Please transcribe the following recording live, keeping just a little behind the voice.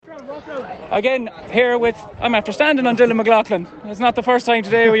Again, here I'm after standing on Dylan McLoughlin. It's not the first time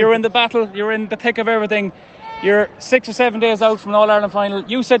today where you're in the battle, you're in the thick of everything. You're 6 or 7 days out from an All-Ireland final.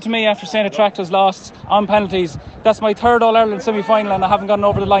 You said to me after saying a track has lost on penalties, that's my third All-Ireland semi-final and I haven't gotten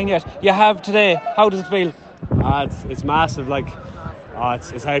over the line yet. You have today. How does it feel? It's massive.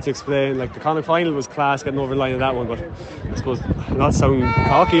 It's hard to explain. Like, the Connacht final was class getting over the line of that one, but I suppose not sound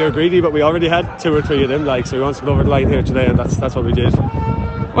cocky or greedy, but we already had 2 or 3 of them, so we wanted to get over the line here today, and that's what we did.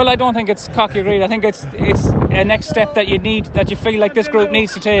 Well, I don't think it's cocky or greedy. I think it's a next step that you feel like this group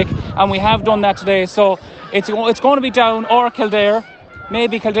needs to take, and we have done that today. So it's going to be Down or Kildare.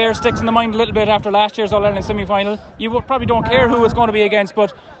 Maybe Kildare sticks in the mind a little bit after last year's All-Ireland semi-final. You probably don't care who it's going to be against,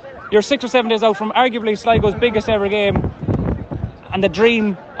 but you're 6 or 7 days out from arguably Sligo's biggest ever game, and the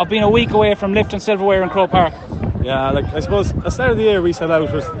dream of being a week away from lifting silverware in Croke Park. Yeah, I suppose at the start of the year we set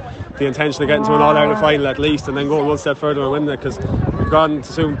out with the intention of getting to an All-Ireland final at least, and then going one step further and winning it, because we've gone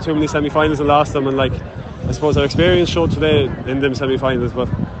to too many semi-finals and lost them, and I suppose our experience showed today in them semi-finals, but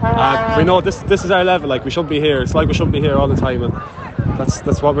we know this is our level. We should be here. Sligo should be here all the time, and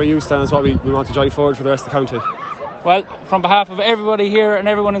that's what we're used to, and that's what we want to drive forward for the rest of the county. Well, from behalf of everybody here and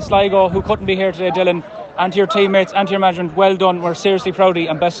everyone in Sligo who couldn't be here today, Dylan, and to your teammates and to your management, well done. We're seriously proud of you,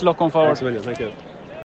 and best of luck going forward. Thanks a million. Thank you.